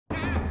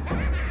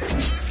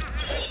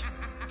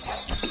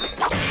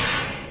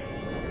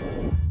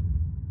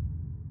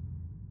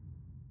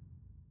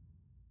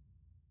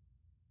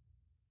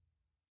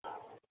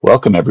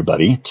Welcome,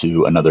 everybody,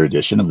 to another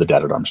edition of the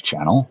Dad at Arms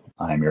channel.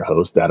 I'm your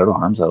host, Dad at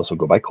Arms. I also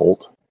go by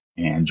Colt.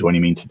 And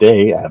joining me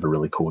today, I have a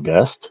really cool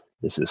guest.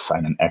 This is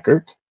Simon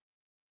Eckert,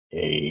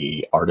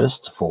 a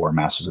artist for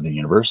Masters of the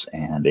Universe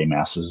and a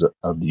Masters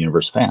of the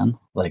Universe fan,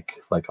 like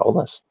all of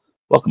us.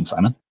 Welcome,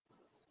 Simon.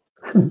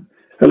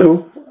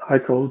 Hello. Hi,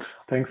 Colt.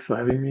 Thanks for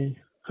having me.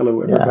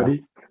 Hello,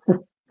 everybody. Yeah,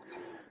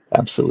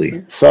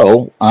 absolutely.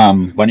 So, why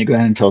don't you go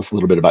ahead and tell us a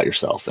little bit about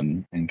yourself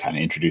and kind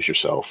of introduce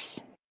yourself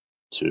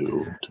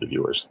to the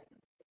viewers.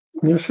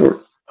 Yeah,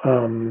 sure.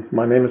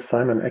 My name is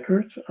Simon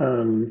Eckert.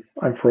 I'm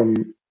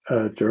from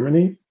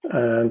Germany,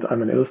 and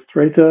I'm an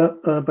illustrator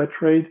by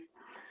trade.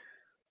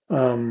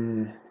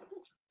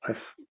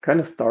 I've kind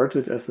of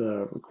started as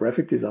a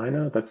graphic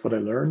designer. That's what I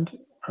learned.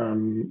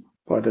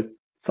 But at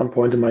some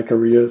point in my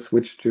career,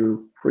 switched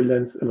to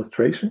freelance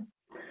illustration.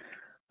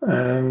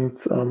 And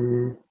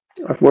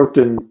I've worked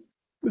in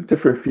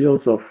different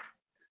fields of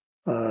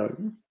uh,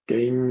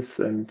 games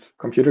and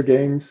computer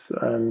games.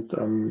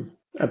 And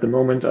at the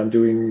moment, I'm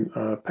doing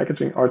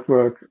packaging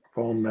artwork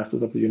for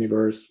Masters of the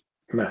Universe,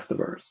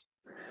 Masterverse.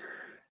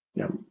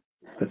 Yeah,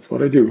 that's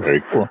what I do.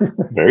 Very cool.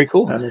 Very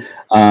cool. And it's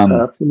Um,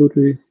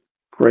 absolutely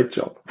great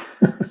job.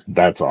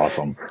 that's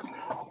awesome.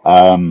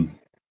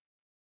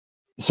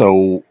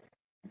 So,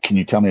 can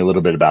you tell me a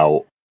little bit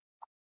about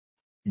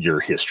your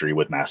history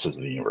with Masters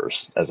of the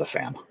Universe as a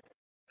fan?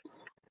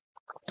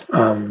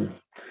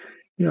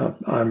 Yeah,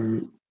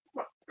 I'm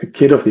a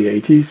kid of the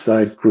 80s.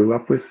 I grew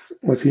up with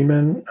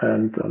He-Man,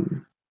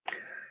 and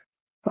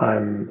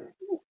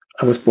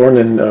I was born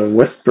in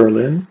West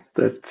Berlin.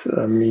 That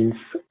means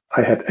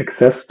I had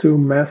access to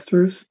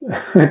Masters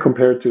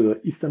compared to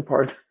the eastern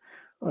part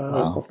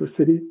Wow. of the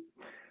city.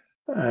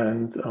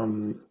 And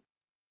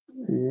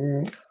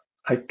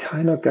I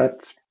kind of got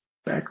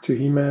back to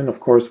He-Man, of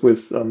course,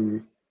 with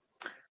the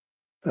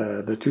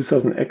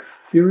 2000X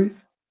series.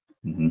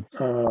 Hmm.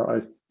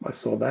 I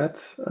saw that,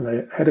 and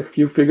I had a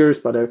few figures,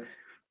 but I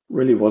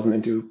really wasn't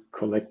into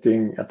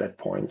collecting at that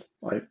point.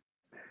 I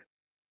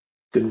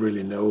didn't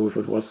really know if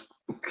it was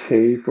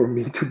okay for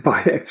me to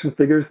buy action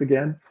figures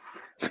again.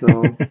 So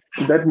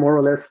that more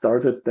or less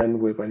started then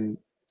with when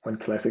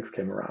classics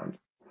came around.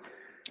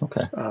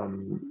 Okay.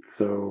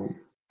 So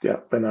yeah,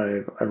 then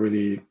I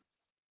really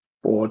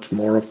bought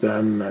more of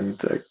them and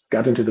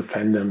got into the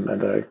fandom,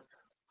 and I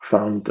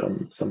found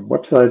some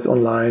websites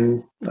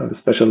online,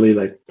 especially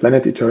like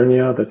Planet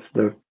Eternia. That's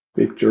the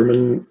big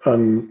German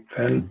fan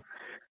Mhm.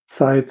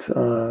 site,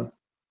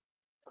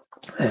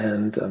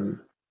 and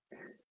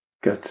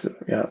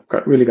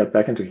got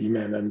back into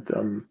He-Man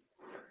and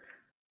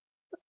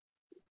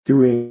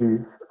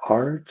doing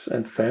art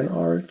and fan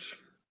art.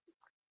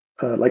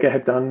 Like I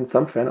had done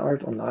some fan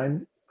art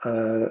online,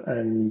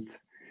 and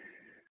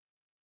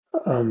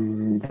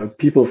the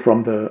people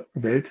from the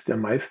Welt der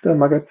Meister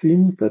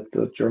magazine, that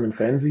the German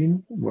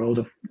fanzine, World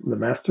of the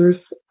Masters,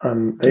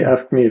 they Yeah.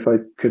 asked me if I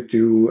could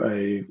do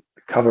a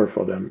cover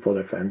for them for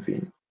their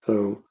fanzine.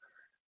 So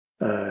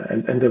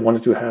and they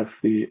wanted to have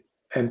the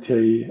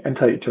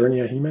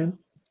anti-Eternia He-Man.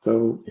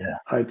 So Yeah.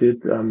 I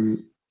did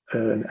an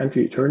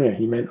anti-Eternia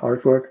He-Man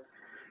artwork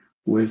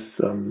with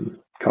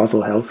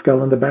Castle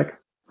Hellskull on the back.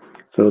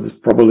 So this is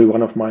probably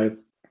one of my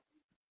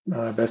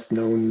best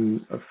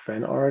known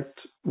fan art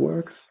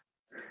works.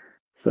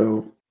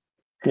 So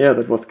yeah,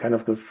 that was kind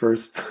of the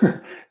first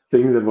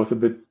thing that was a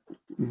bit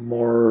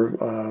more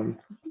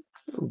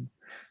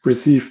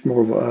received,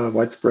 more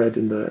widespread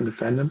in the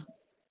fandom.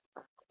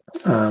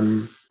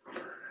 Um,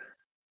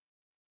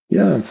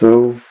 yeah,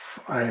 so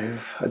I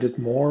did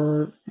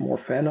more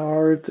fan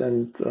art,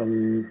 and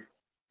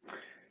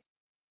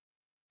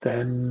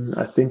then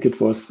I think it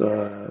was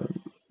the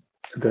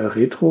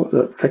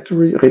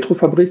Retro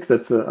Fabrik.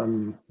 That's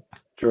a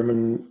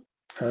German.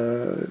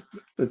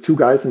 The two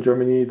guys in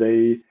Germany,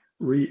 they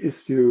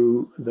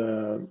reissue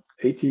the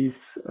 80s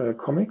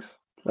comics,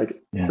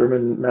 like Yeah.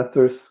 German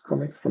Masters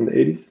comics from the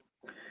 80s,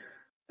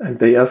 and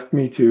they asked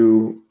me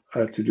to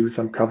do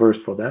some covers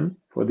for them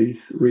for these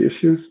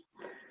reissues,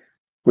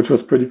 which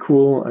was pretty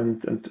cool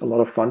and a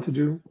lot of fun to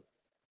do.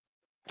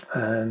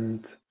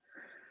 And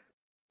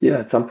yeah,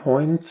 at some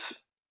point,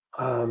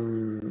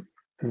 um,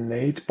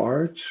 Nate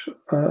Barge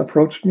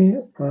approached me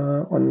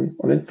on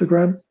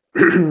Instagram,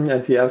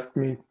 and he asked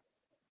me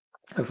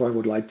if I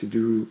would like to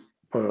do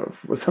for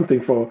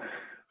something for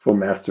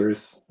Masters,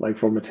 like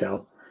for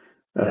Mattel,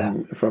 Yeah.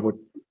 if I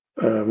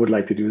would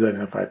like to do that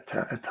if I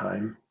had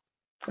time.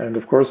 And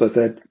of course, I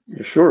said,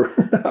 yeah, sure,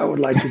 I would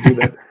like to do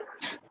that.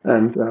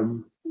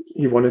 And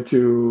he wanted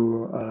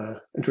to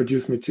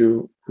introduce me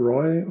to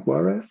Roy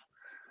Juarez,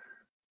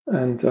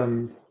 and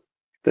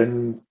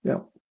then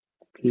yeah,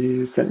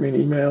 he sent me an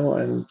email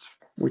and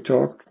we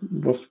talked.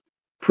 It was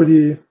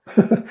pretty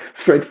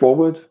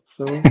straightforward.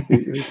 So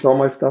he saw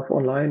my stuff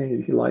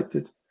online. He liked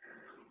it.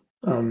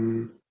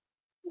 Um,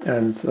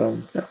 and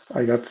yeah,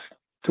 I got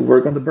to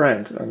work on the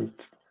brand, and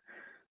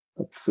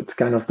it's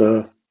kind of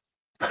the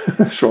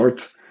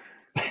short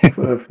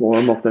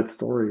form of that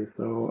story.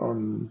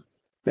 So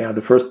yeah,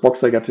 the first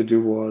box I got to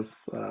do was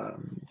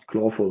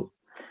Clawful.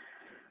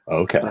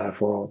 Okay.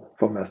 For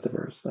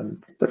Masterverse,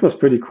 and that was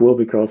pretty cool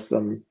because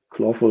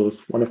Clawful is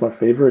one of my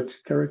favorite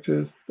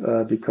characters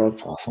because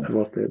That's awesome. it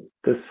was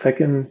the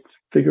second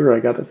figure I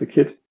got as a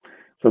kid,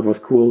 so it was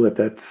cool that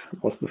that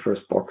was the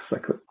first box I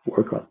could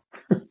work on.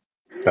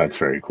 That's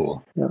very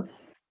cool. Yeah.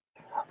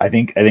 I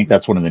think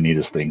that's one of the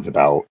neatest things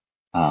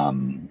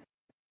um,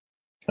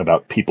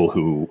 about people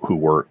who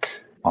work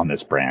on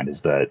this brand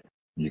is that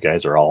you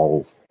guys are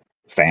all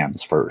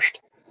fans first.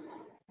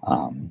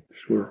 Um,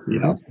 Sure. you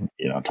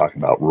know,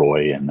 talking about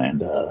Roy and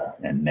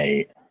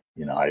Nate.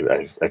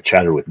 I've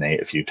chatted with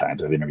Nate a few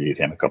times. I've interviewed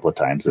him a couple of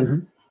times, and Hmm.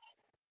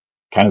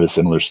 kind of a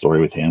similar story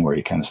with him, where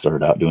he kind of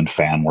started out doing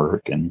fan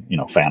work and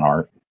fan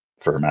art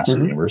for Master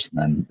Hmm. Universe,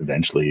 and then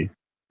eventually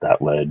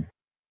that led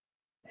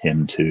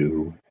him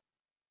to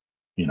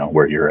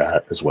where you're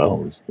at as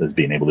well as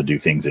being able to do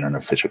things in an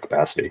official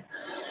capacity,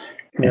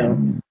 Yeah,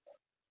 and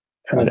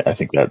and I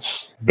think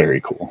that's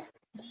very cool.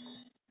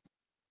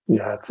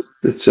 yeah,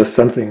 it's just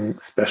something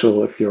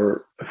special if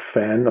you're a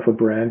fan of a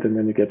brand and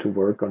then you get to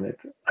work on it.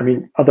 I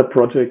mean, other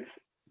projects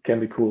can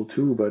be cool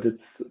too, but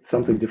it's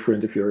something Mhm.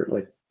 different if you're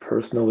like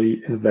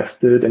personally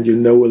invested and you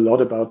know a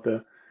lot about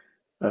the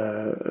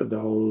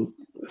whole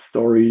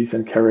stories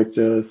and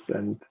characters,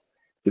 and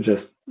you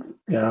just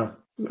yeah,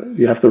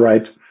 you have the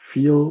right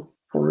feel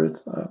for it.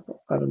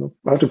 I don't know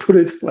how to put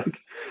it, like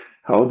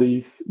how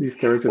these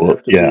characters Well,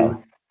 have to yeah,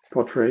 be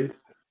portrayed.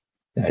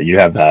 yeah, you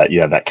have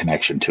that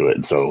connection to it,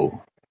 and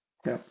so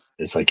Yeah.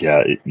 it's like,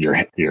 yeah, you're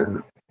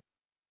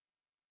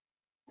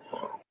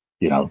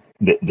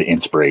the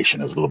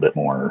inspiration is a little bit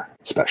more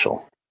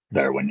special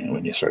there when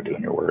you start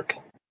doing your work.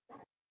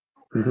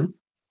 Hmm.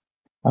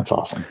 That's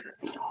awesome.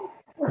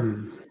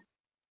 Um,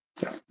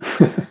 yeah.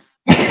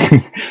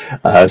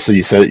 So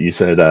you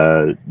said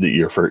that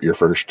your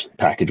first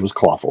package was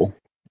Clawful,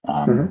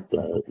 Hmm.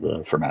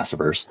 the for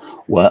Masterverse.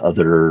 What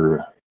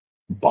other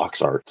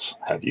box arts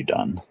have you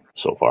done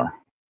so far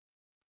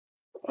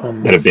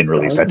that I have been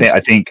released? I started. think I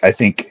think I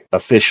think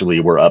officially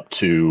we're up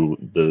to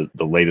the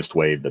latest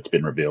wave that's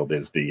been revealed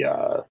is the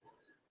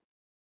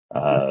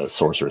That's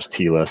Sorceress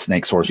Tila,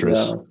 Snake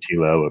Sorceress yeah.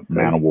 Tila, I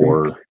Man of think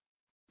War.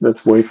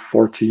 that's wave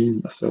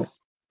 14 or so,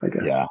 I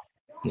guess. Yeah,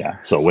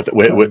 yeah. So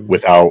Um,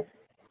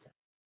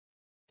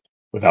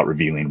 without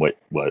revealing what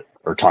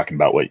or talking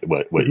about what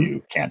mhm.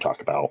 you can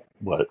talk about,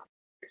 what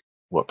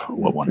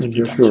ones have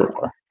you Yeah, done so sure.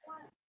 far?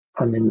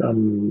 I mean,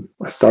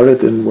 I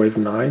started in wave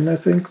 9, I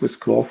think, with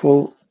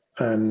Clawful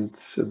and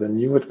the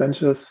New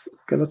Adventures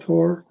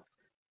Skeletor,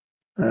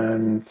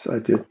 and I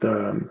did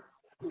the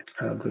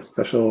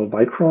special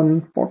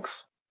Vicron box.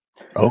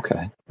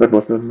 Okay, That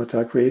was the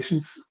Meta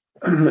Creations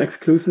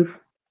exclusive.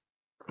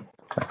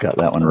 I've got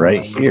that one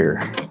right here.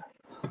 Um,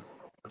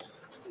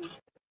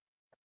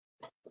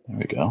 There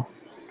we go.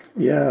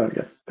 yeah,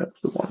 yes, that's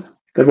the one.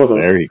 That was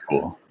Very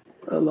cool.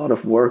 a lot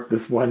of work.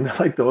 This one,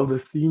 like all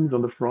the scenes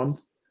on the front.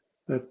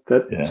 That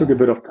took a Yeah.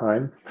 bit of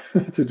time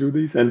to do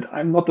these, and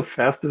I'm not the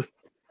fastest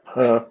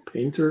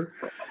painter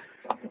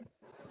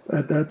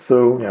at that.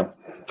 So yeah,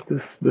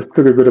 this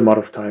took a good amount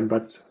of time,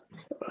 but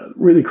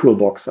really cool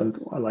box, and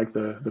I like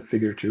the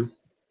figure too.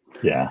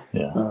 Yeah.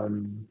 Yeah.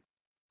 Um,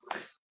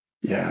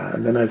 yeah,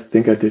 and then I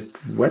think I did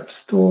Web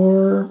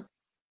Store,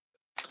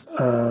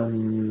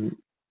 um,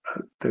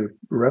 the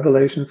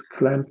Revelations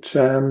Clamp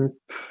Champ,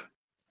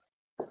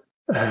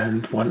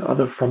 and one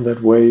other from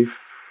that wave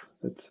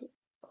that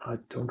I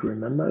don't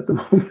remember at the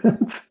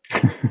moment.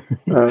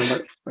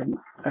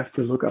 I have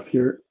to look up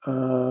here.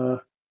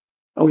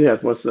 Oh yeah,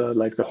 it was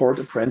like the Horde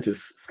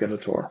Apprentice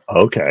Skeletor.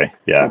 Okay. I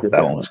Yeah, did that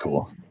that one one. was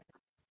cool.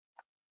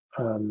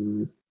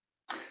 Um,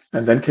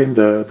 and then came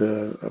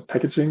the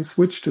packaging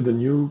switch to the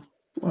new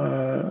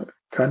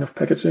kind of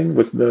packaging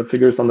with the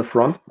figures on the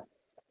front.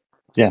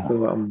 Yeah.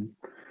 So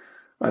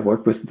I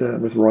worked with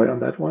Roy on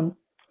that one,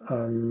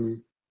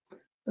 um,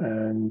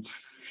 and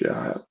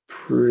yeah,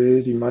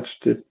 pretty much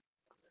did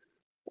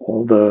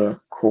all the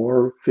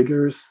core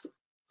figures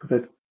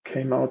that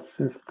came out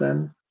since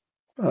then.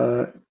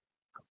 Uh,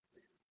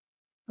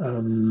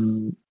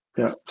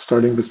 yeah,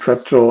 starting with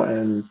Trapjaw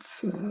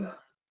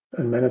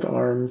and Man at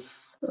Arms,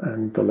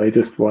 and the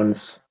latest ones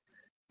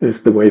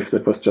is the wave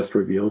that was just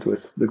revealed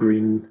with the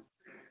green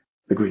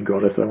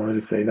goddess. I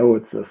wanted to say no,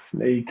 it's a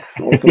snake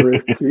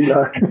sorceress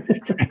Tila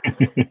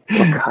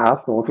or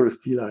Ka sorceress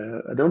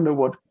Tila. I don't know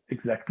what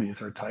exactly is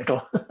her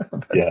title,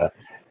 but Yeah.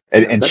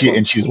 And, yeah, and that she was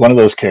and she's cool. one of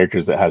those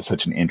characters that has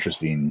such an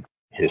interesting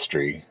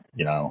history.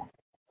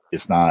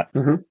 It's not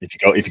Hmm.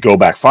 if you go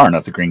back far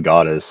enough, the Green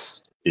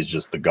Goddess is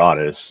just the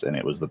goddess, and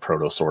it was the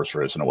proto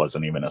sorceress, and it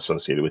wasn't even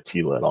associated with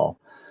Tila at all.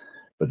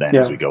 But then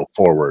as Yeah. we go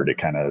forward, it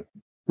kind of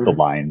the Mhm.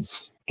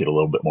 lines get a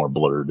little bit more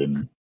blurred,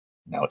 and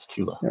now it's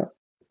Tila. Yeah,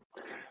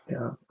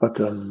 yeah, but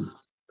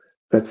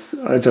that's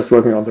I just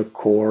working on the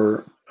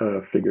core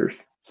figures.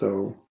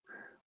 So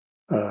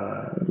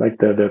like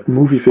the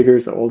movie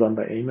figures are all done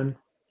by Eamon,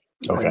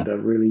 Okay. and I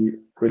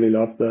really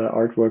love the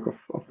artwork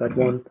of that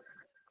one.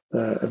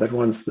 That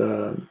one's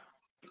the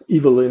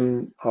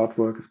Evelyn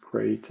artwork is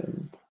great,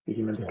 and the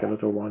Human Yeah.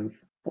 Skeletor ones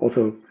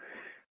also.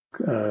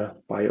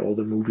 buy all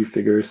the movie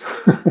figures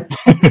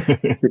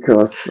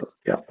because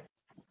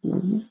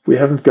we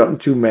haven't gotten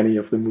too many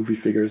of the movie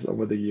figures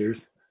over the years,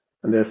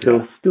 and there's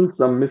still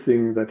some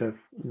missing that have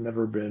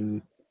never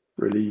been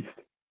released.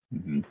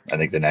 I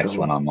think the next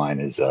one online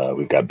is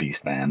we've got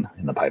Beastman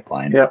in the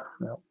pipeline. Yeah,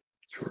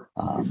 sure.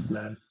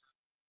 Beastman.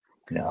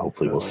 Yeah,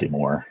 hopefully we'll see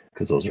more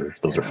because those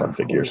are fun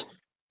figures.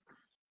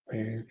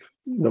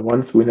 The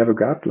ones we never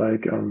got,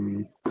 like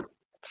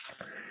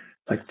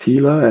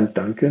Tila and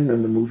Duncan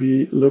in the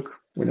movie look,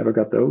 we never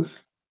got those.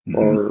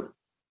 Or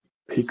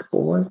Pig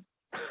Boy.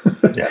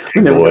 Yeah,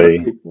 Pig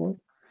Boy.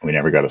 We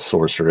never got a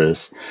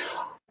Sorceress.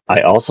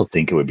 I also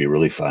think it would be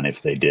really fun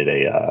if they did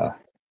a.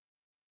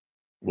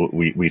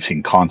 We've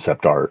seen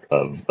concept art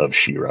of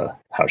She-Ra,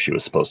 how she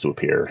was supposed to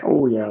appear.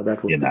 Oh yeah,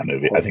 that would in that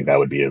movie. Awesome. I think that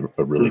would be a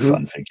really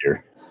fun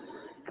figure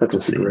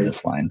to see in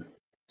this line.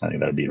 I think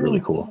that would be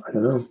really cool. I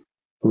don't know.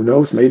 Who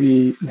knows?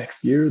 Maybe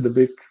next year the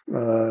big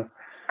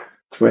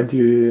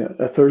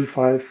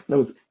 35.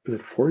 No, is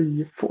it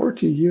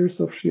 40 years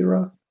of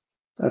She-Ra?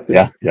 I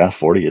think. Yeah,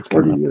 40. It's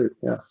 40 coming years.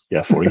 Up.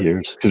 Yeah, 40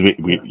 years. Because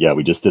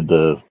we just did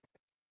the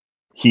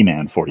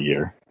He-Man 40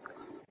 year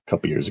a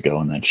couple years ago,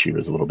 and then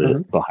She-Ra's a little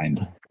bit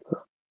behind.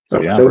 So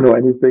I don't know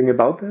anything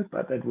about that,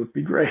 but that would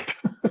be great.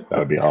 That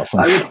would be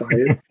awesome. I would buy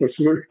it for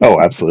sure. Oh,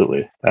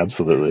 absolutely.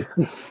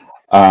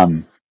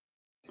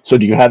 So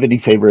do you have any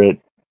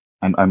favorite?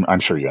 I'm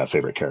sure you have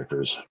favorite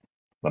characters.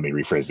 Let me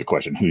rephrase the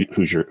question. Who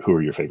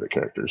are your favorite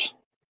characters?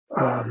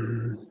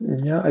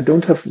 I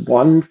don't have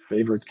one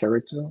favorite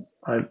character.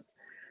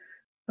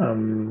 Of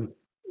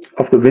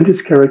the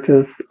vintage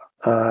characters,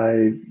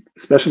 I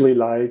especially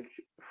like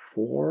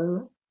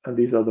 4, and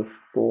these are the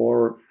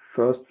 4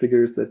 first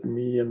figures that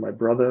me and my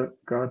brother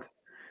got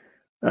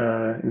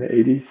in the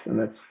 80s, and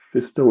that's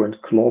Fisto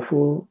and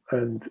Clawful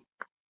and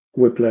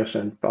Whiplash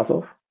and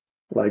Buzz-Off,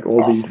 like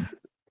all these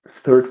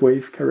third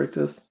wave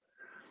characters.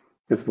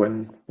 Is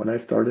when I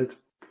started.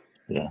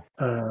 Yeah.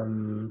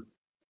 And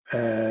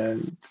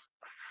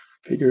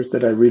figures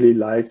that I really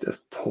liked as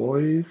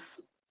toys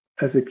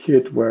as a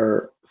kid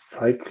were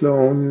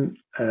Cyclone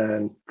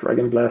and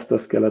Dragon Blaster,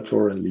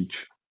 Skeletor, and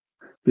Leech.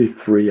 These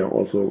 3 are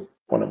also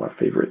one of my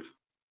favorites.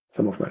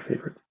 Some of my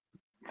favorites.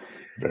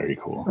 Very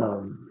cool.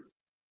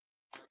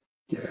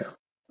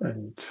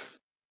 And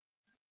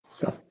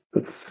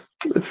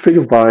that's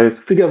figure wise.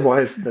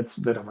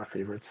 That are my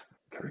favorite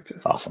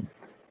characters. Awesome.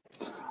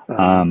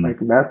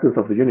 Like Masters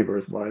of the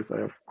Universe wise,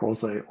 I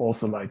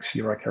also like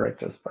She-Ra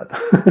characters, but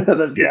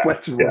the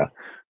question was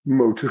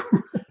MOTU.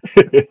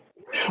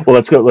 Well,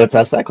 let's go. Let's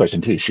ask that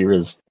question too.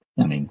 She-Ra's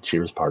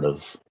part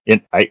of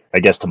it. I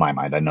guess to my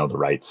mind, I know the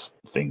rights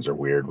things are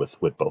weird with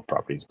both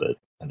properties, but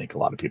I think a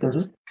lot of people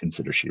just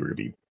consider She-Ra to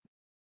be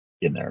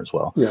in there as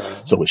well. Yeah.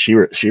 So with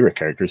She-Ra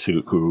characters,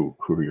 who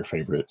are your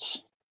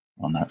favorites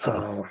on that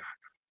side?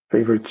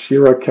 Favorite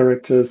She-Ra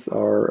characters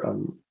are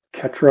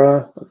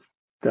Catra. That's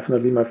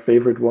definitely my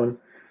favorite one,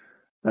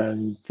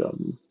 and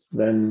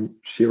then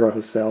She-Ra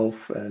herself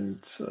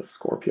and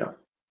Scorpia.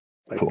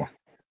 Cool.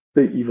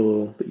 The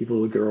evil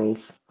girls.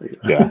 They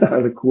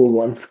are the cool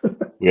ones.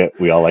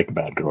 we all like a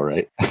bad girl,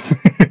 right?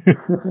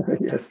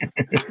 Yes.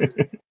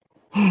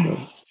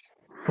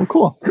 Well,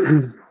 cool.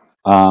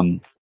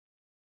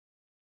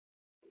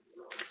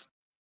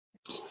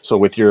 So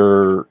with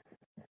your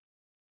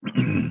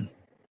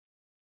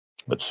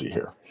let's see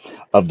here.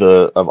 Of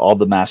all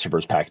the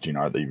Masterverse packaging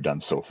art that you've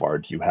done so far,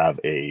 do you have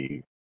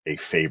a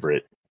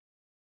favorite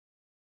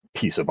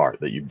piece of art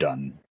that you've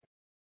done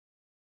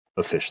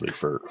officially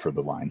for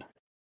the line?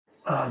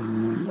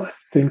 I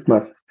think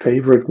my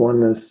favorite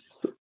one is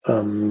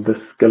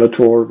the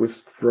Skeletor with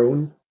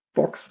throne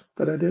box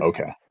that I did.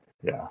 Okay.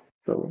 Yeah.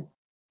 So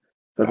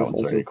that was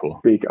also very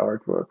cool. Big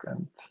artwork,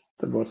 and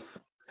that was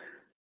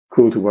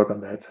cool to work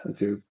on that and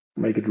to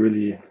make it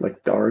really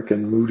like dark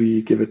and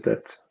moody, give it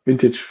that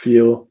vintage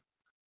feel.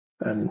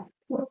 And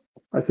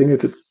I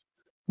think it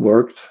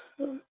worked.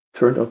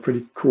 Turned out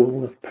pretty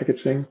cool with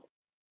packaging.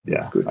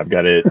 Yeah, I've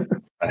got it.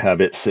 I have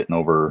it sitting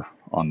over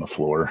on the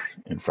floor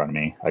in front of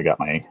me. I got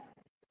my.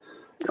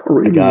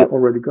 Already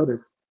got it.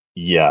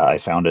 Yeah, I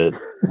found it.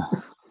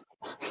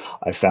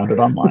 I found it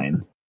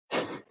online.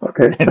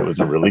 Okay. And it was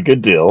a really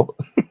good deal.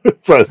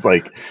 So it's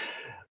like,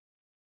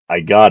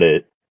 I got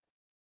it,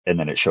 and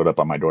then it showed up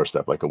on my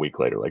doorstep like a week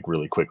later, like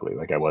really quickly.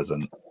 Like I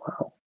wasn't.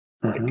 Wow.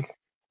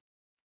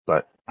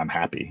 But I'm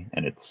happy,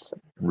 and it's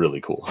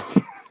really cool.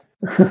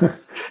 I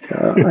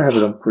have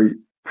it on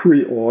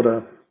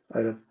pre-order,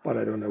 but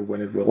I don't know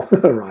when it will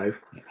arrive.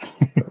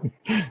 So.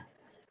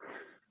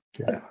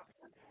 Yeah.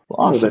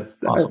 Well, awesome.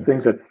 I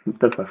think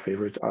that's my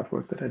favorite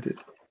artwork that I did.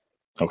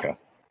 Okay.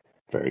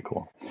 Very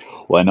cool.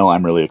 Well, I know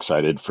I'm really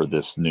excited for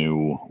this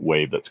new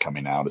wave that's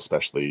coming out,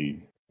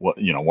 especially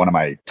one of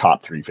my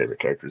top 3 favorite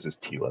characters is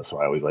Tila, so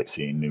I always like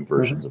seeing new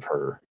versions of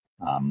her.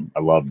 I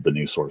love the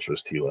new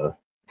Sorceress Tila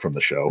from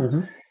the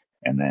show.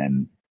 And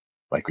then,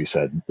 like we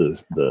said,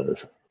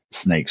 the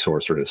Snake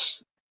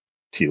Sorceress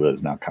Tila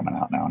is now coming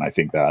out now, and I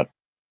think that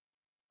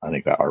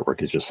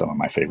artwork is just some of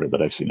my favorite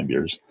that I've seen of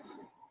yours.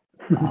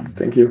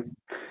 Thank you.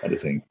 I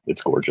just think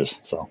it's gorgeous.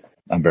 So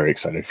I'm very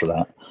excited for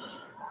that.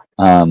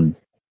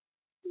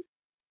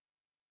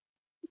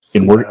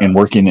 In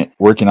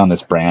working on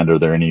this brand, are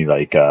there any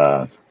like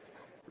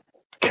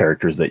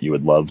characters that you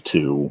would love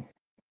to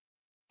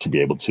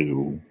be able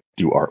to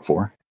do art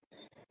for?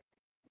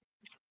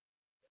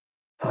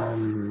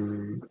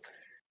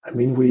 I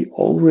mean, we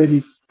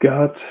already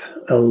got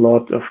a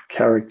lot of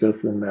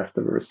characters in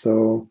Masterverse,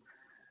 so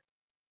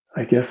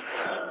I guess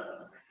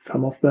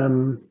some of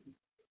them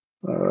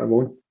I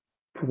won't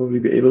probably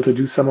be able to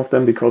do some of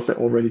them because they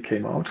already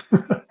came out.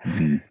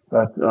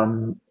 But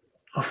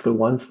of the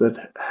ones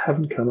that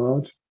haven't come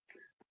out,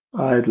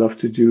 I'd love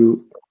to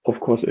do, of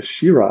course, a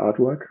She-Ra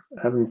artwork.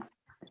 I haven't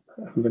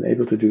been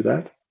able to do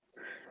that,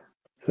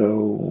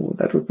 so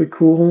that would be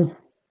cool.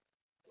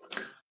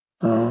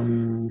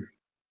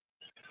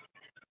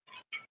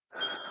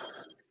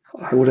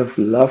 I would have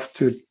loved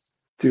to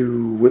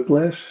do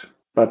Whiplash,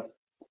 but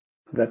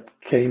that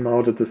came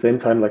out at the same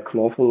time like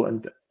Clawful,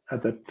 and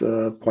at that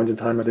point in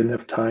time I didn't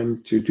have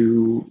time to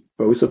do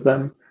both of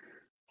them,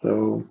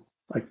 so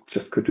I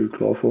just could do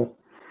Clawful.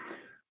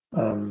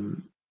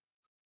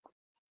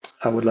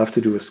 I would love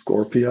to do a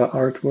Scorpia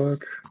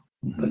artwork.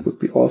 That would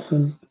be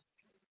awesome.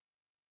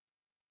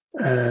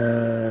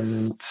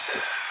 And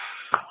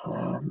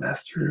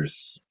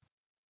Masters.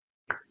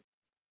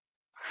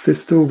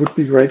 Fisto would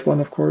be a great one,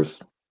 of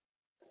course.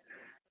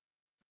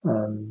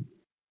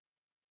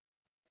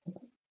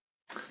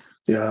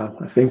 Yeah,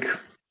 I think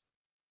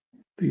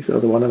these are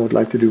the one I would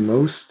like to do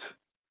most.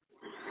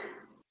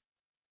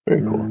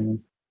 Very cool.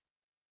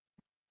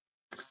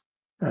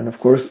 And of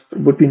course, it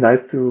would be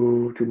nice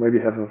to maybe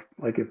have a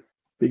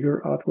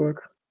bigger artwork,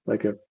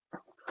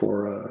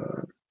 for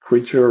a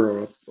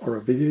creature or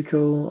a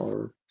vehicle,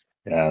 or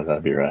yeah,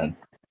 that'd be rad.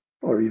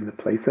 Or even a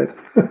playset.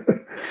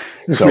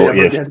 So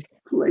if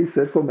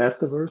playset for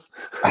Masterverse.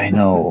 I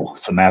know.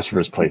 So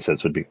Masterverse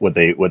playsets would be what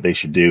they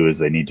should do is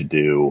they need to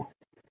do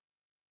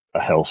a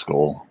Hell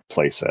Skull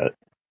playset,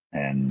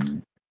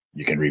 and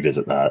you can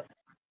revisit that.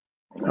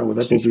 Oh, well,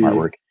 that would be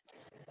artwork.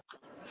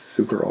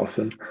 Super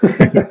awesome.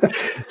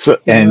 So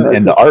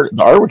and the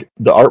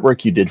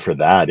artwork you did for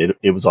that,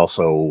 it was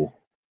also,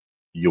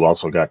 you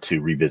also got to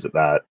revisit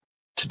that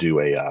to do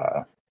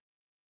a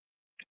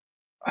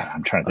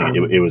I'm trying to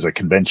think. It was a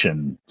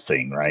convention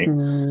thing, right?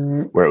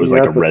 Where it was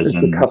like a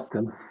resin. It's a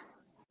custom.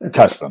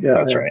 Custom.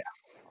 That's right.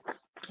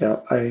 Yeah,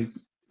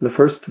 the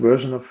first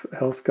version of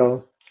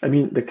Hellskull. I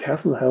mean, the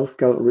Castle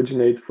Hellskull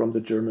originates from the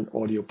German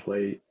audio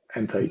play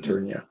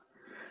Anti-Eternia.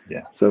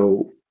 Yeah.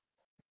 So,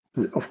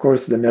 of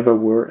course, there never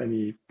were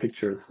any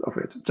pictures of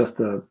it. Just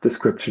a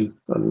description,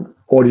 an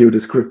audio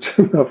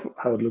description of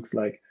how it looks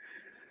like.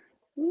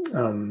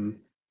 And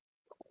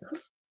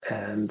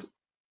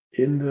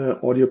in the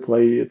audio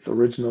play, it's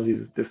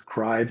originally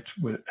described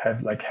with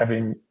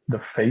having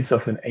the face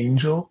of an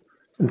angel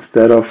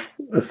instead of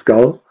a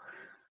skull.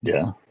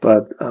 Yeah.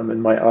 But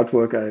in my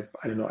artwork,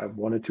 I don't know, I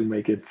wanted to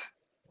make it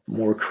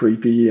more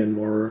creepy and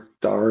more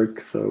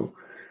dark. So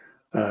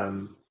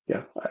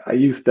I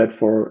used that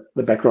for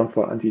the background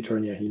for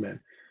Anti-Eternia He-Man.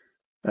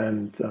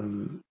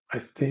 And I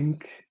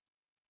think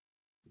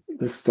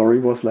the story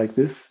was like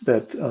this,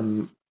 that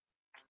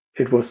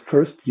it was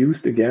first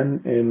used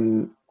again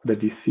in the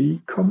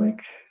DC comic.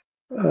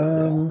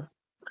 The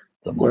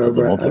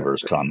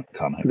multiverse comic.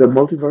 The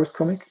multiverse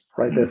comic,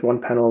 right? Mm-hmm. There's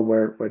one panel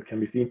where it can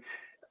be seen.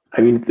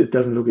 I mean, it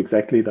doesn't look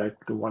exactly like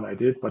the one I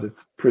did, but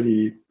it's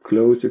pretty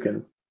close. You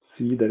can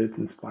see that it's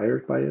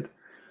inspired by it.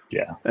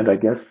 Yeah. And I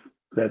guess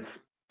that's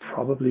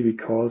probably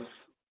because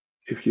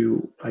if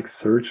you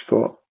search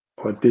for,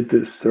 or did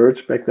the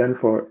search back then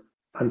for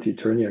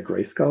Anti-Eternia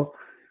Grayskull,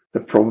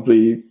 there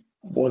probably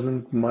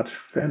wasn't much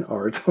fan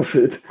art of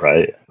it.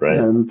 Right.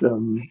 And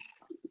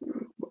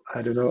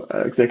I don't know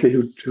exactly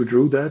who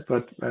drew that,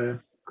 but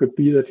could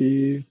be that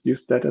he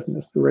used that as an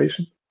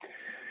inspiration.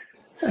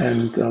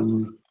 And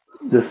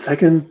the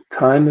second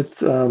time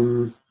it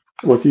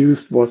was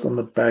used was on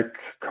the back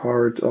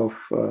card of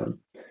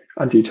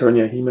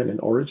Anti-Eternia He-Man in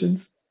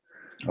Origins.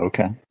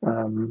 Okay.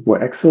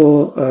 Where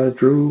Axel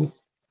drew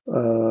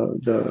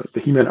the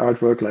He-Man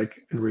artwork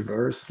in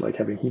reverse,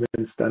 having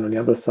He-Man stand on the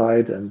other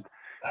side and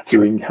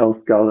doing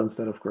Hellskull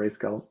instead of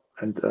Grayskull.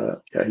 And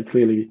he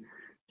clearly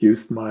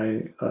used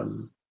my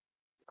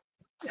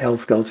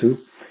Hellskull too.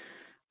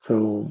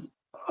 So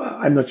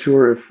I'm not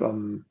sure if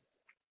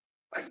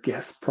I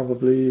guess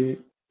probably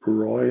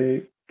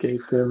Roy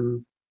gave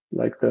him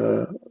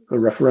the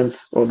reference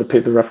or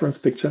the reference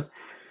picture.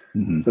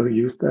 Mm-hmm. So he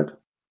used that.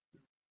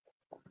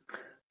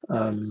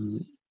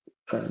 And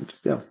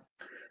yeah,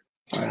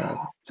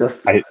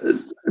 I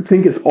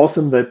think it's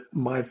awesome that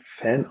my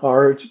fan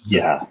art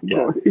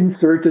got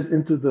inserted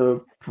into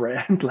the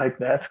brand like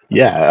that.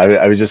 Yeah,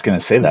 I was just going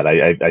to say that.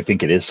 I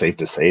think it is safe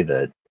to say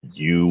that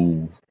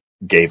you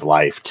gave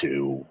life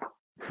to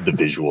the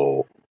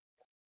visual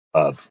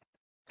of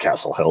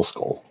Castle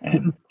Hellskull,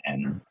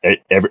 and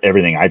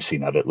everything I've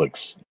seen of it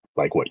looks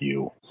like what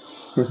you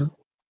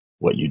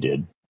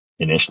did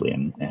initially,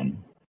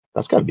 and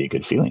that's got to be a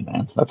good feeling,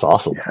 man. That's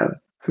awesome. Yeah,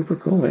 super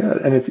cool. Yeah,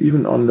 and it's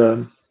even on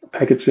the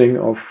packaging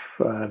of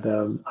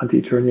the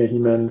Anti-Eternia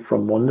He-Man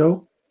from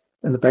Mondo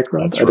in the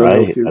background. That's I don't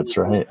know if right. you That's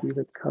right. see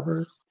the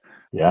covers,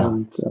 Yeah,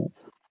 and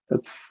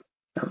that's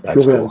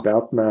that's Florian cool.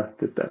 Bertner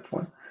did that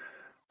one,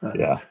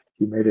 and Yeah,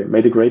 he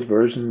made a great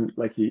version.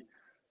 Like he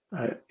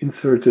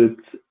inserted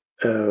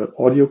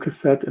audio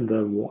cassette in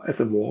the wall, as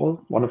a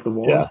wall, one of the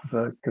walls yeah. is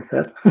a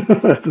cassette.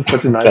 It's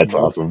such a nice That's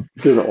wall awesome.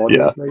 to the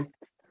audio Yeah. place.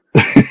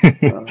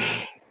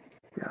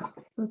 Yeah,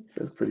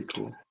 that's pretty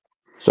cool.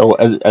 So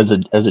as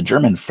a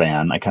German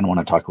fan, I kind of want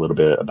to talk a little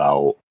bit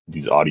about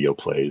these audio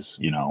plays.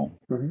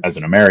 Hmm. As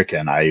an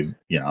American, I've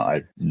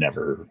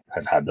never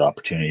have had the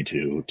opportunity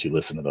to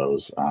listen to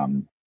those.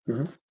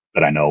 Hmm.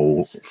 But I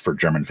know for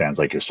German fans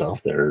like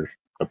yourself, they're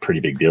a pretty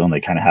big deal, and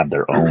they kind of have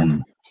their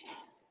own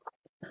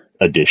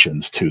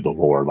additions to the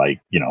lore.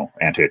 Like,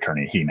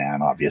 Anti-Eternia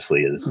He-Man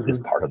obviously is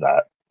Hmm. part of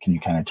that. Can you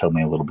kind of tell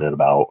me a little bit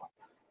about?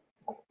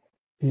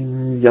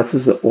 Yes, so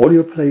the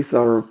audio plays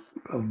are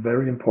a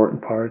very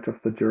important part of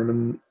the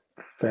German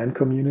fan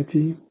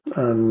community.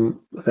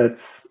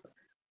 That's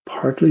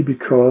partly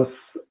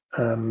because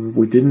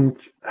we didn't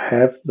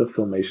have the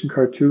Filmation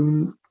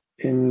cartoon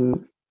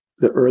in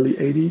the early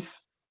 80s.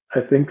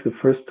 I think the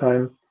first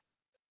time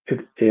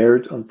it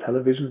aired on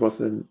television was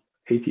in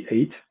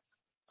 88.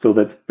 So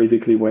that's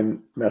basically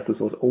when Masters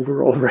was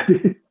over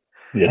already.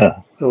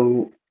 Yeah,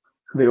 So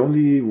the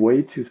only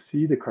way to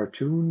see the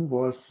cartoon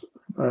was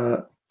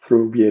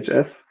through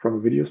VHS from a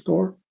video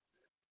store.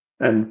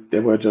 And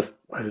there were just,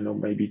 I don't know,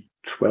 maybe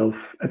 12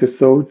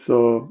 episodes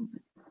or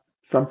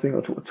something,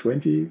 or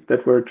 20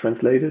 that were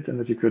translated and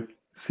that you could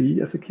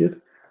see as a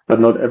kid. But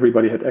not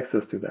everybody had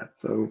access to that.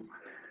 So,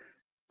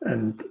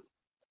 and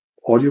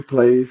audio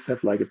plays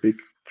have like a big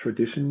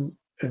tradition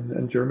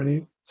in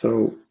Germany.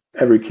 So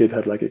every kid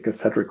had like a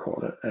cassette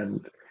recorder,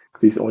 and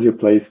these audio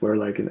plays were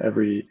like in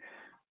every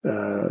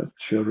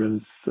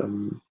children's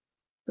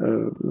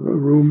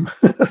room,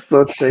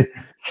 so to say.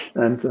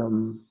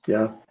 And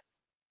yeah,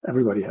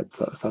 everybody had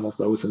some of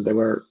those, and there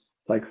were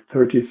like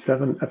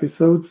 37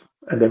 episodes,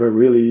 and they were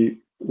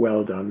really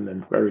well done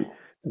and very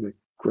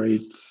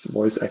great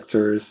voice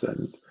actors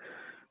and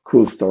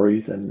cool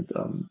stories. And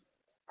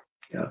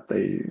yeah,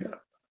 they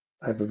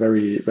have a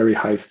very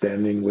high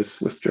standing with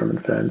German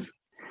fans.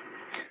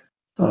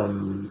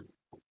 Um,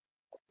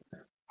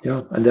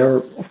 yeah, and there,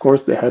 of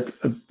course, they had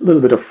a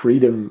little bit of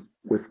freedom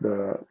with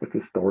the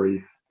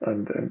stories,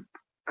 and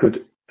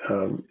could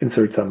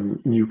insert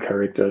some new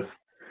characters,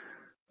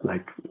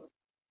 like,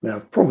 yeah,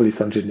 probably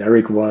some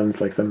generic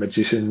ones like some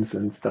magicians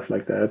and stuff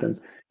like that, and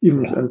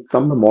even yeah, and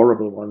some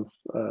memorable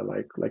ones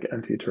like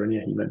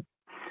Anti-Eternia He-Man.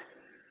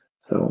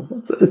 So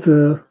it's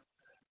a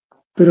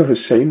bit of a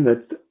shame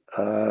that,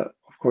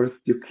 of course,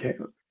 you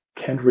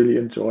can't really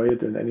enjoy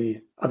it in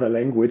any other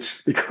language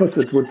because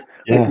it would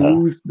like yeah.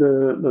 lose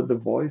the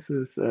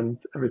voices and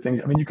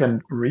everything. I mean, you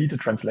can read a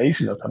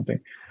translation or something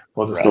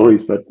for the Right.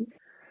 stories, but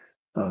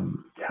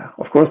yeah,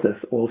 of course,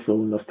 there's also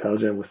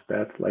nostalgia with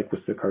that, like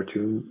with the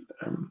cartoon.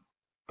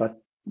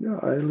 But yeah,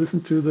 I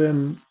listen to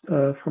them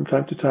from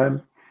time to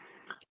time.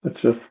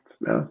 It's just,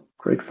 yeah,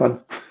 great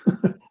fun.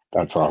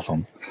 That's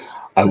awesome.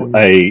 I, And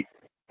I,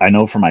 I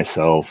know for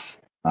myself,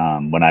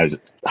 when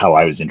how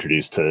I was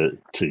introduced to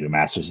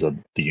Masters of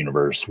the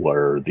Universe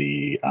were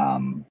the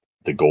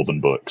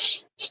Golden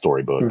Books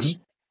storybooks.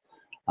 mhm,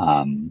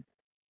 Um,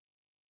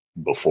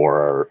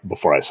 before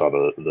I saw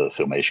the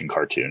Filmation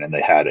cartoon, and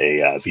they had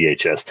a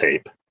VHS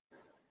tape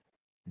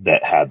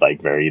that had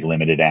like very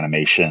limited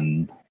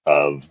animation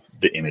of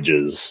the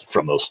images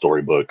from those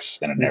storybooks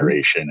and a mhm,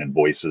 narration and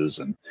voices,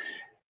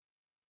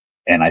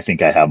 and I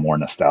think I have more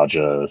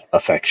nostalgia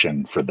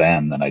affection for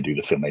them than I do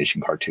the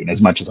Filmation cartoon.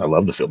 As much as I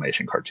love the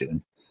Filmation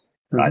cartoon,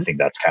 I mhm. think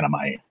that's kind of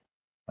my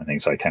thing.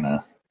 So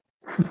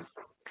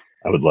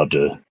I would love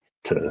to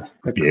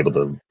be able Like,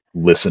 to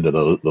listen to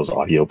those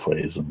audio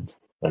plays, and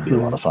that'd be a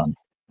lot of fun.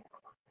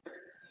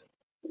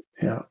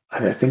 yeah,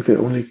 I think the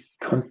only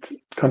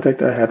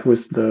contact I had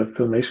with the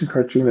Filmation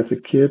cartoon as a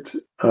kid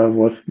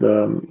was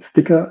the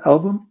sticker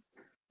album.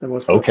 That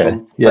was Okay,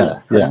 from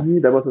yeah, yeah,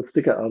 Panini. That was a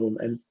sticker album,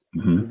 and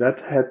hmm that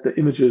had the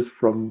images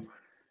from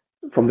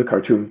the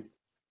cartoon.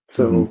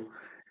 hmm So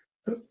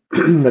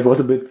that was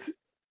a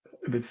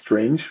bit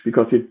strange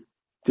because you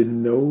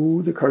didn't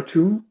know the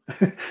cartoon.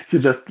 You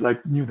just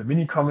like knew the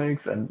mini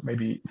comics and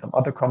maybe some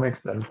other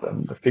comics and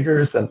the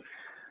figures, and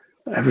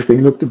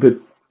everything looked a bit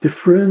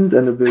different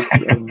and a bit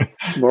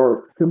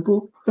more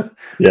simple.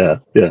 yeah,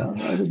 yeah,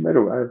 I didn't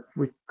matter.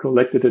 We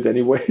collected it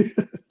anyway.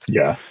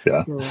 yeah,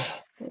 yeah. So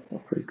that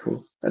was pretty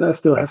cool. And I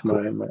still That's have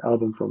cool. my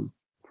album from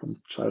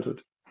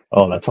childhood.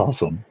 Oh, that's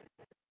awesome.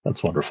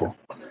 That's wonderful.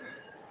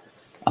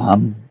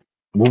 Um,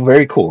 well,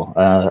 very cool.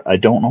 I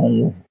don't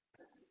know.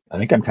 I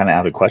think I'm kind of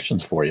out of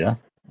questions for you.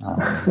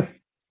 Um,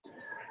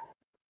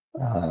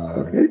 uh,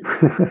 Okay.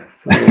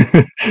 So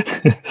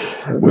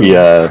I don't we know.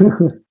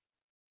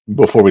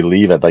 before we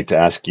leave, I'd like to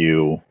ask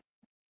you.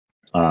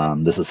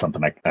 This is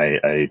something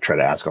I try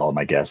to ask all of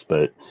my guests,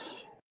 but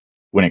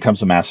when it comes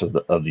to Masters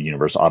of the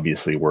Universe,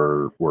 obviously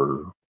we're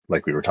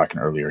like we were talking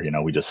earlier,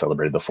 we just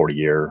celebrated the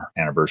 40-year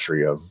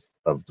anniversary of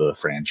the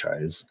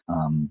franchise.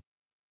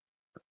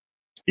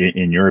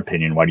 In your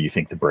opinion, why do you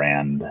think the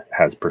brand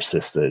has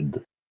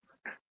persisted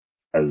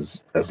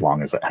as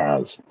long as it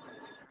has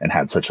and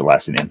had such a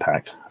lasting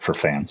impact for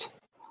fans?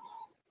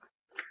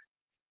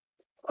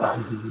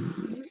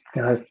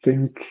 I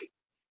think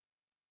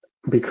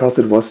because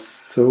it was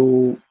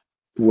so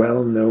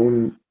well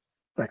known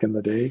back in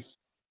the day,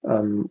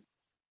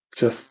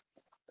 just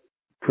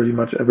pretty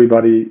much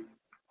everybody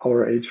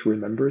our age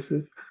remembers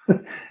it.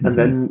 And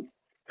then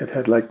it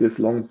had like this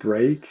long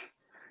break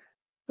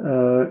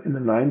in the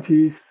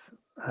 90s,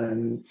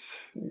 and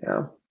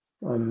yeah,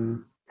 I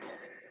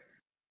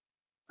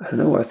don't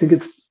know. I think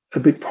it's a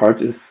big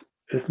part is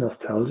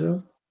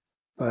nostalgia,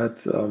 but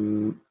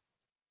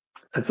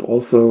it's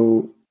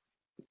also,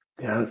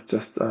 yeah, it's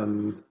just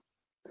a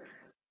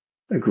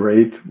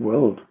great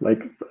world.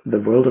 Like the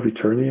world of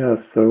Eternia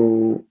is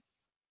so,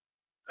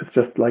 it's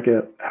just like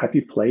a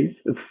happy place.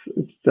 It's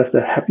just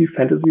a happy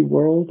fantasy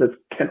world that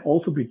can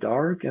also be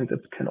dark, and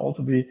it can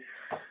also be,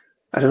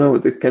 I don't know,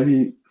 it can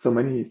be so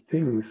many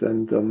things,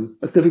 and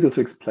it's difficult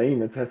to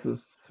explain. It has a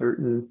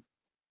certain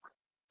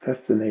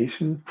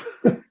fascination,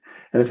 and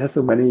it has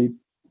so many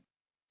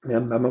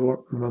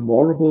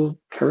memorable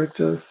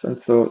characters,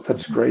 and so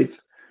such great,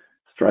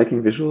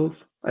 striking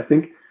visuals. I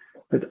think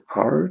that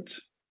art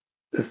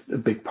is a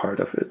big part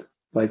of it.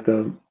 Like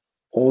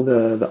all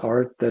the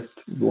art that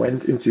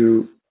went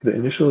into the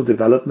initial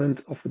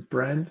development of the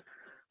brand,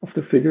 of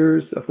the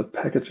figures, of the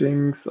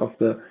packagings, of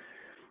the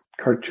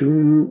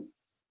cartoon.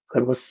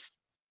 That was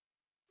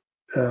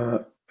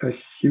a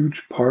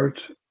huge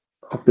part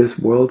of this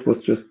world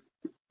was just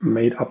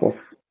made up of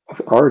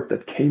art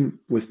that came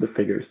with the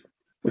figures,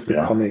 with the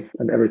comics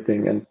and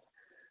everything. And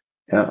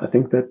yeah, I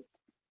think that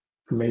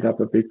made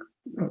up a big,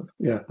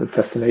 the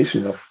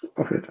fascination of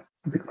it,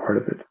 a big part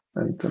of it.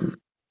 And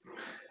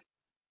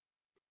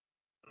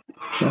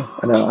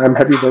and I'm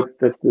happy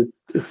that it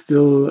is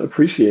still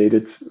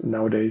appreciated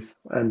nowadays.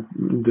 And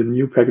the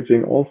new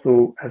packaging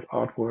also has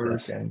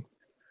artwork, and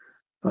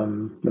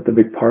that's a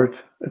big part.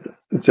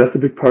 It's just a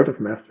big part of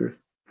Masters.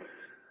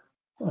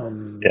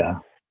 I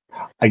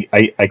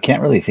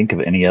can't really think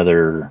of any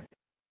other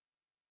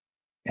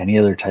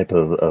type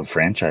of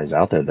franchise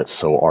out there that's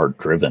so art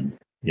driven.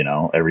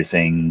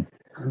 Everything.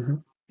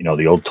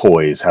 The old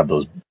toys have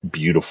those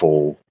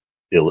beautiful,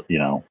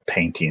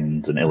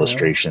 paintings and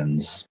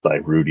illustrations by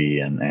Rudy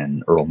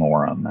and Earl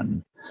Norham,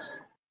 and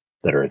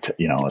that are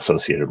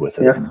associated with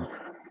it. Yeah.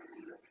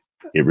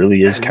 It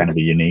really is kind of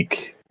a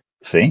unique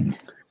thing.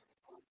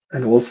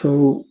 And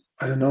also,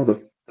 I don't know,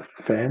 the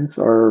fans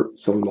are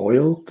so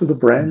loyal to the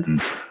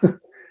brand.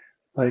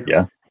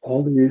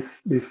 All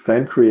these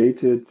fan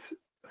created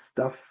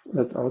stuff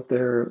that's out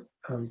there,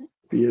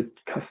 be it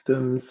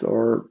customs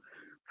or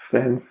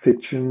fan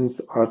fictions,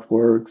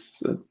 artworks,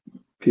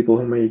 people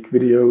who make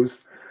videos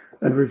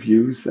and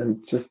reviews,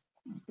 and just,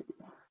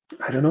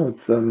 I don't know,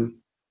 it's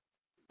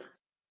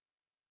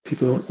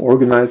people who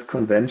organize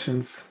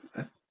conventions.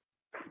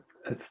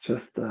 It's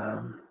just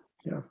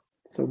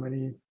so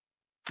many.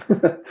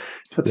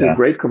 Such a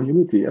great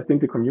community. I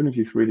think the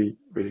community is really,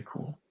 really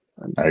cool.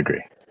 And I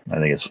agree. I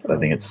think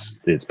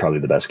it's probably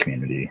the best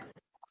community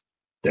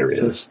there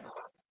is.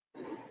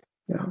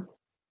 I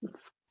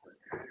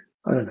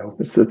don't know.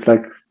 It's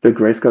like the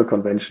Grayscale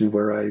convention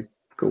where I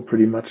go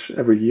pretty much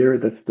every year.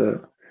 That's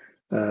the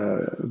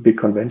big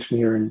convention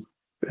here in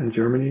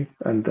Germany,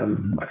 and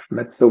I've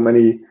met so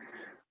many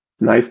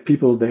nice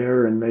people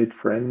there and made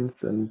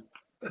friends, and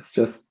it's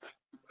just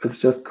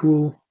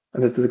cool,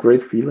 and it's a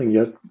great feeling.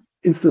 You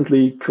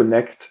instantly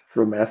connect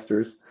through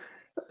Masters.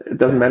 It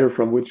doesn't matter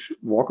from which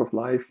walk of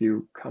life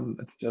you come.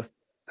 It's just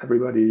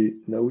everybody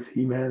knows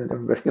He-Man and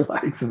everybody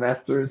likes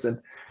Masters,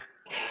 and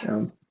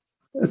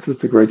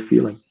it's a great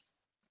feeling.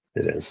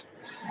 It is,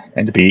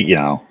 and to be,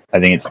 I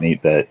think it's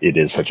neat that it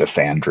is such a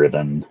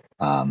fan-driven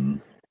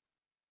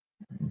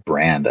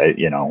brand.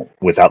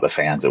 Without the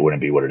fans, it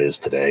wouldn't be what it is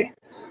today.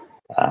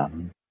 I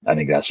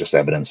think that's just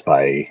evidenced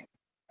by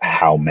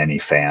how many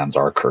fans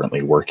are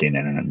currently working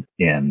in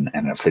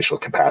an official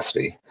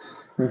capacity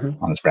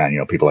on this brand.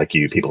 People like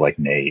you, people like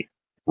Nate,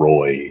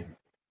 Roy,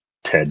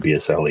 Ted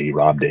Biaselli,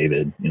 Rob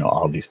David.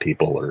 All of these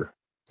people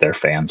they're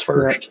fans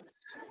first,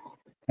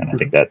 and I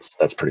think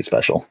that's pretty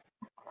special.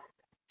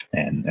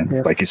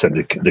 And like you said,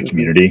 the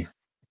community,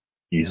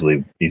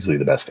 easily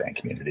the best fan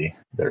community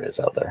there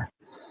is out there.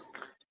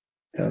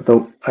 Yeah,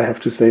 though I have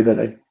to say that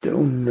I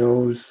don't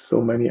know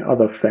so many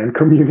other fan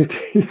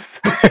communities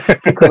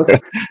because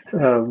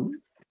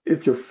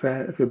if you're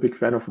a big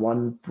fan of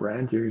one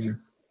brand, you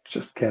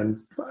just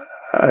can't.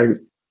 I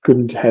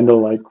couldn't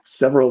handle like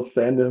several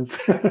fandoms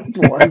at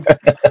once.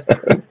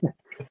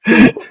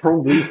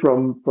 Probably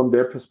from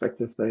their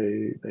perspectives,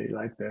 they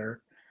like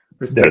their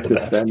respective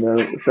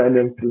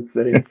fandoms the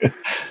same.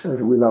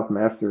 As we love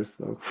Masters,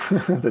 so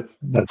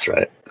that's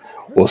right.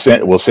 Well,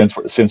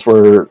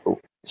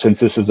 since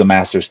this is a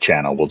Masters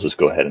channel, we'll just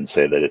go ahead and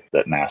say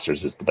that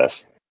Masters is the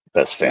best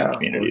fan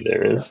community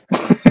there is.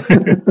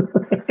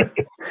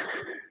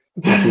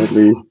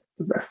 Definitely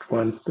best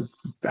one, the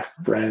best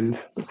brand,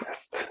 the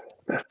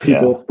best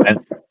people. Yeah.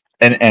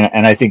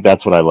 And I think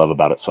that's what I love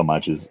about it so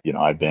much is,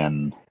 I've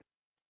been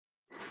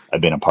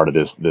a part of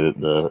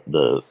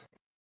the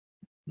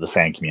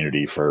fan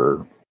community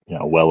for,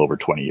 well over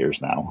 20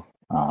 years now.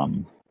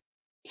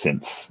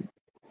 Since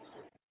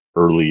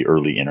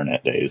early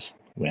internet days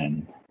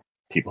when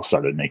people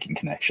started making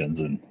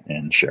connections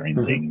and sharing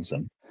Mm-hmm. things.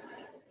 And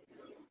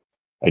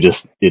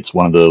it's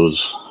one of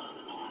those,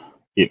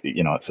 it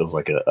feels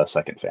like a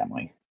second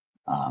family.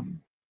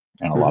 And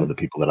a lot of the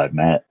people that I've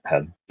met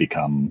have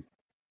become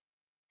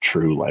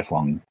true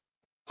lifelong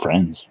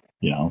friends,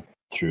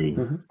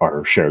 through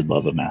our shared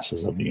love of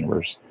Masters of the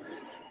Universe.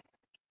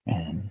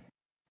 And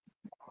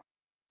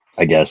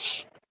I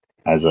guess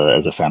as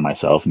a fan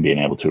myself and being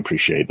able to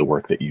appreciate the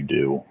work that you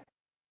do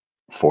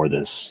for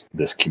this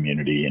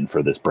community and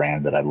for this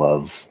brand that I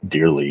love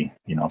dearly,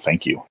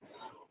 thank you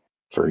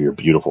for your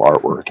beautiful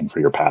artwork and for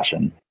your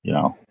passion.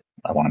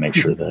 I want to make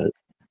sure that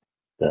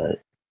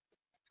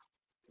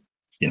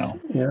Yeah.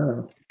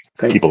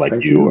 people like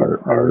thank you you.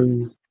 are I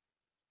mean,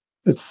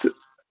 it's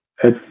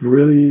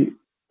really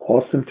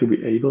awesome to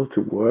be able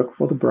to work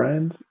for the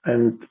brand,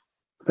 and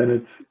then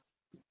it's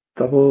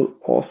double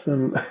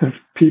awesome if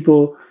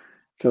people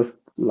just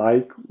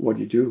like what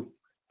you do.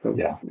 So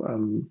yeah.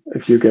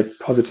 if you get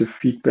positive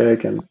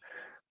feedback, and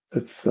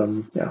it's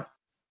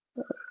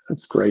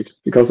it's great,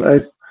 because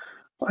I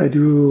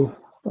do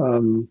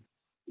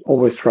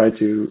always try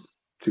to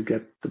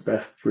get the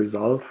best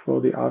result for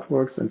the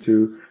artworks and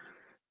to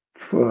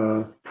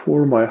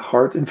pour my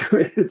heart into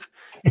it.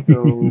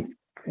 So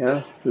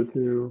yeah,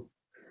 to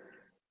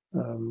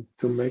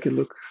make it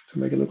look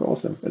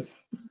awesome. It's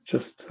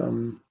just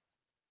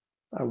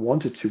I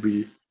want it to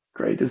be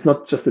great. It's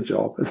not just a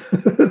job. I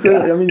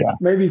mean, Yeah.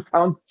 maybe it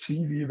sounds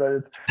cheesy,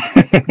 but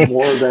it's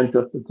more than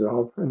just a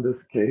job in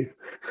this case.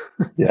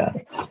 Yeah.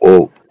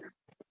 Well,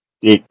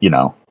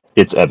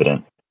 it's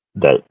evident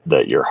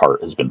that your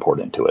heart has been poured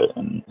into it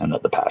and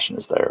that the passion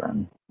is there.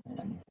 And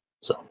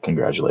so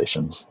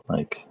congratulations.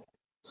 Like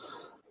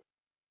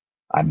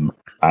I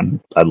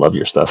love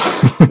your stuff.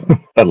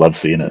 I love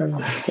seeing it.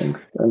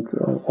 Thanks. And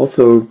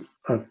also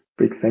a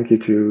big thank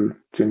you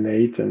to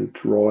Nate and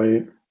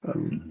Roy,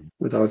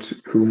 without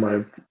whom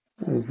I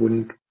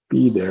wouldn't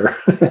be there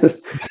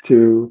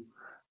to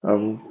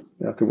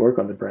work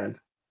on the brand.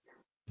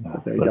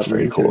 They That's got me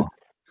very into cool. it.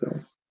 So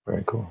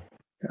very cool.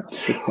 Yeah,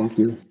 big thank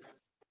you.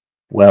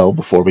 Well,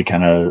 before we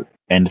kind of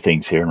end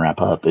things here and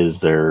wrap up, do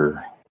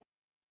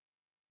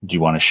you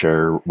want to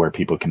share where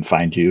people can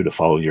find you to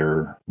follow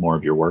more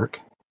of your work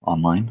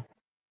online?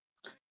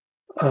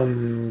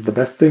 The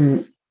best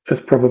thing is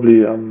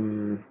probably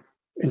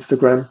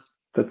Instagram.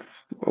 That's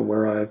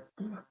where I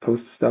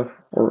post stuff.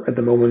 Or at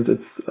the moment,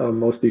 it's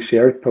mostly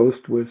shared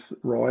post with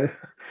Roy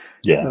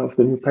of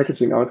the new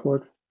packaging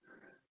artwork.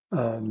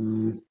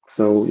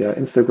 So yeah,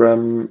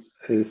 Instagram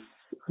is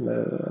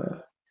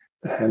the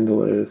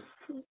handle is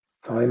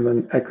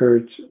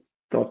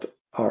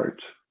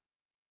SimonEckert.art.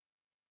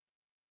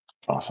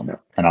 Awesome. Yeah.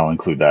 And I'll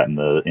include that in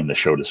the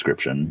show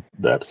description,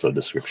 the episode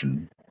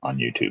description on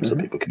YouTube, so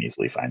people can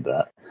easily find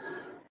that.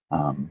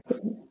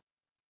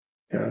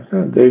 Yeah,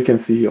 there you can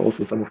see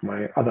also some of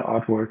my other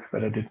artwork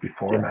that I did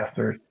before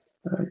Masters.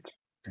 And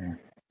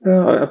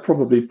I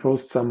probably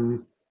post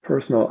some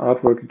personal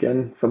artwork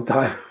again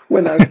sometime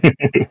when I have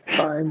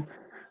time.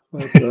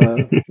 But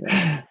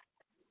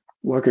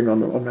working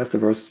on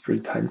Masterverse is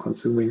pretty time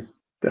consuming,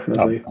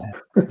 definitely.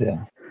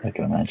 Yeah, I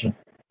can imagine.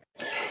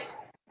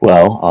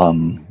 Well,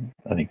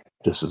 I think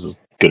this is as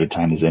good a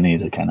time as any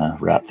to kind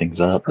of wrap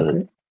things up.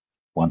 But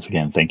once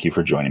again, thank you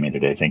for joining me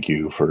today. Thank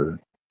you for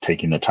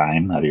taking the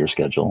time out of your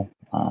schedule.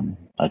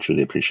 I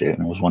truly appreciate it,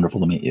 and it was wonderful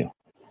to meet you.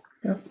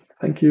 Yeah,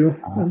 thank you.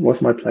 It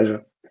was my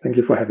pleasure. Thank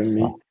you for having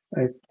me.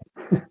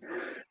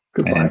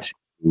 Goodbye.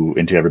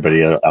 And to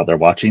everybody out there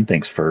watching,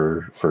 thanks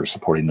for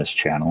supporting this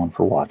channel and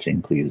for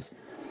watching. Please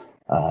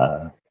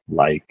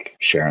like,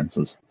 share, and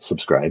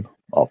subscribe.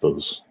 All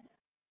those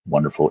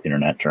wonderful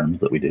internet terms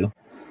that we do.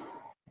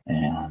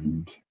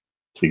 And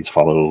please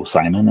follow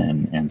Simon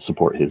and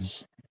support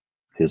his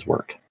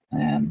work.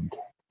 And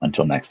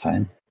until next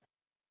time,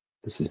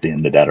 this has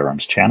been the Data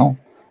Arms channel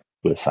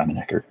with Simon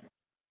Eckert.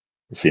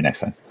 We'll see you next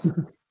time.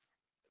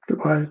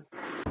 Goodbye.